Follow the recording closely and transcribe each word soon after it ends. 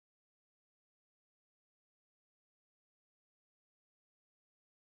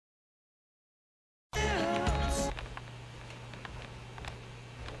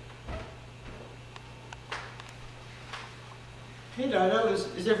Hey Dido,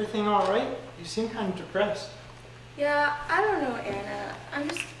 is everything alright? You seem kind of depressed. Yeah, I don't know, Anna. I'm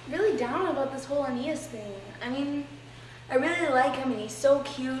just really down about this whole Aeneas thing. I mean, I really like him and he's so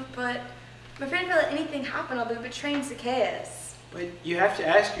cute, but I'm afraid if I let anything happen, I'll be betraying Zacchaeus. But you have to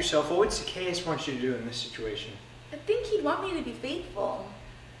ask yourself, what would Zacchaeus want you to do in this situation? I think he'd want me to be faithful.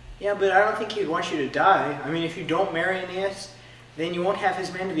 Yeah, but I don't think he'd want you to die. I mean, if you don't marry Aeneas, then you won't have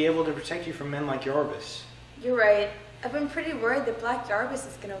his men to be able to protect you from men like Yorubas. You're right. I've been pretty worried that Black Yarbus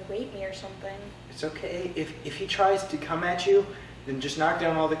is gonna rape me or something. It's okay. If he tries to come at you, then just knock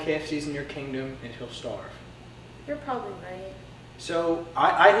down all the KFCs in your kingdom and he'll starve. You're probably right. So,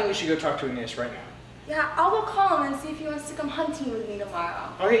 I think you should go talk to Aeneas right now. Yeah, I'll go call him and see if he wants to come hunting with me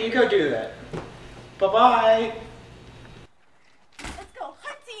tomorrow. Okay, you go do that. Bye-bye. Let's go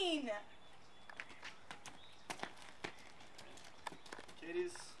hunting!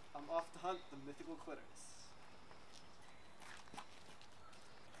 Katie's, I'm off to hunt the mythical clitoris.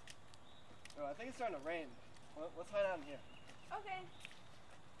 Oh, I think it's starting to rain. Let's hide out in here. Okay.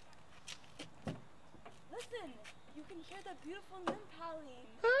 Listen, you can hear that beautiful nymph howling.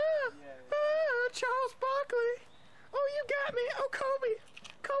 Charles Barkley. Oh, you got me. Oh, Kobe.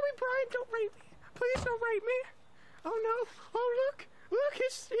 Kobe Bryant, don't rape me. Please don't rape me. Oh, no. Oh, look. Look,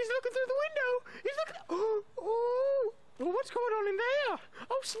 he's looking through the window. He's looking. Oh, what's going on in there?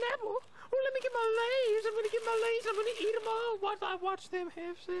 Oh, Snapple. Oh, let me get my legs. I'm going to get my legs. I'm going to eat them all while I watch them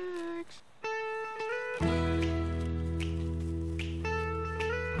have sex.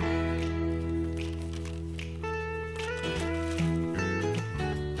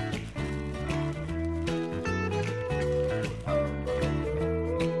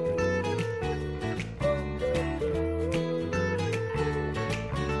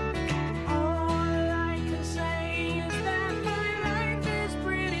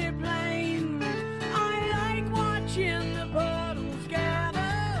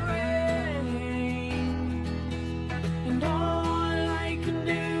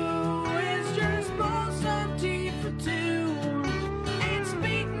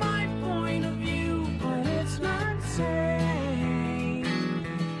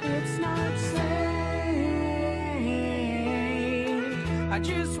 I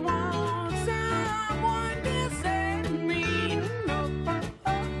just want someone to save me.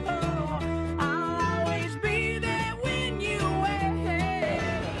 I'll always be there when you wait.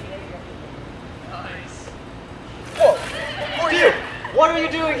 Nice. Whoa! Who are you? What are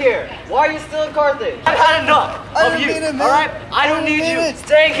you doing here? Why are you still in Carthage? I've had enough of you. Alright? I don't need you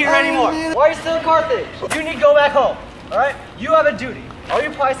staying here anymore. Why are you still in Carthage? You need to go back home. Alright? You have a duty. Are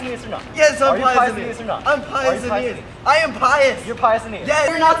you pious Aeneas or not? Yes, I'm pious Aeneas or not? I'm pious Aeneas. I am pious. You're pious Aeneas. Yes.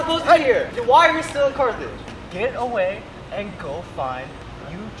 You're not supposed to be here. Why are you still in Carthage? Get away and go find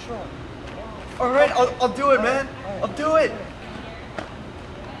you Troy. Alright, I'll do it, man. I'll do it.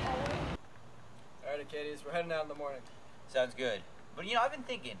 Alright, Aeneas, we're heading out in the morning. Sounds good. But you know, I've been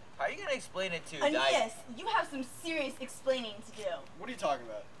thinking, how are you gonna explain it to Aeneas, you have some serious explaining to do. What are you talking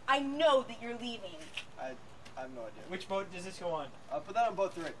about? I know that you're leaving. I have no idea. Which boat does this go on? Put that on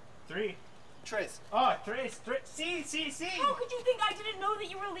boat 3. 3? Trace. Oh, Trace. See. How could you think I didn't know that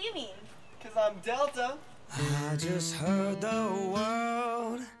you were leaving? Because I'm Delta. I just heard the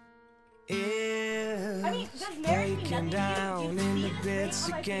world is breaking down into bits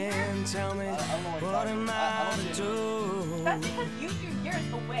again. Tell me, what am I to do? That's because you threw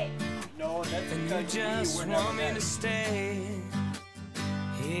yours away. No, that's And you because just we were want never me to stay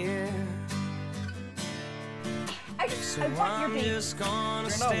here. So I want your I'm baby. just gonna You're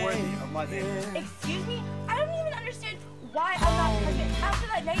not stay worthy of my baby. here. Excuse me? I don't even understand why I'm not pregnant. After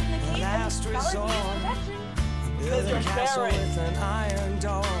that night in the cave, I Last followed resort. Nea's protection. Build a you're castle barren. with an iron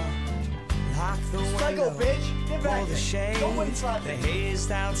door. Lock the Psycho window. bitch! Get back Pull the here! shade. Nobody's like The me.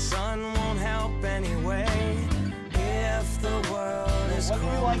 hazed out sun won't help anyway. If the world is Whether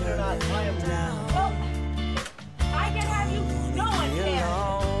you like it or not, I am down, Well, I can have you. No one can.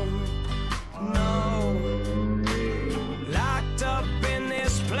 alone, no, locked up in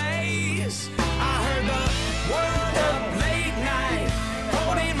this place. I heard the word of late night,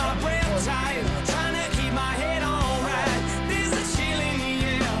 holding my breath tight, trying to keep my head on right. There's a chill in the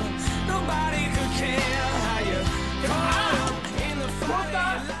air. Nobody could care how you come out in the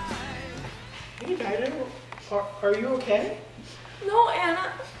Friday light. Hey, Dido. Are you okay? No,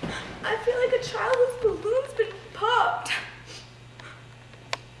 Anna. I feel like a child whose balloon's been popped.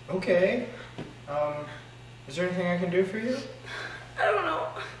 Okay. Is there anything I can do for you? I don't know.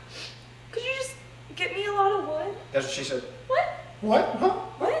 Could you just get me a lot of wood? That's what she said. What? What? Huh?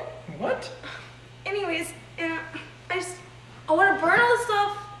 What? What? Anyways, Anna, I want to burn all the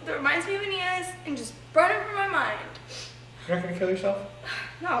stuff that reminds me of Aeneas and just burn it from my mind. You're not gonna kill yourself?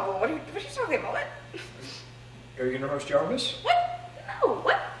 No, what are you talking about? What? Are you gonna roast Jarvis? What? No,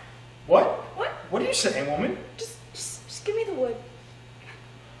 what? What? What? What are you saying, woman? Just give me the wood.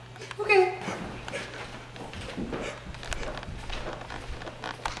 Okay.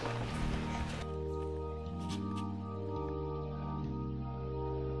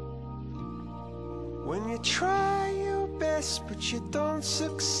 When you try your best but you don't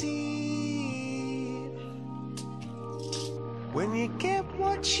succeed, when you get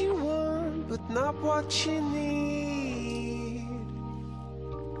what you want but not what you need,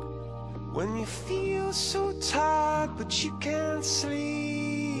 when you feel so tired but you can't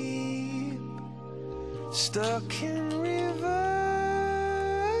sleep, stuck in reverse,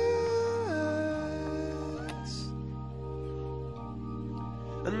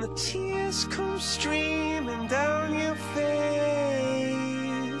 and the tears come streaming down your face,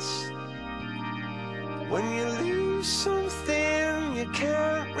 when you lose something you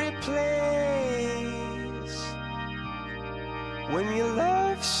can't replace, when you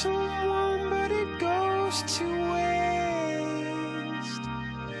love someone but it goes to waste,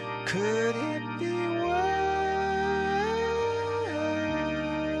 could it be worse?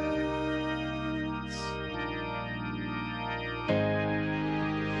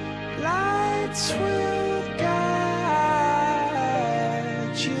 Lights will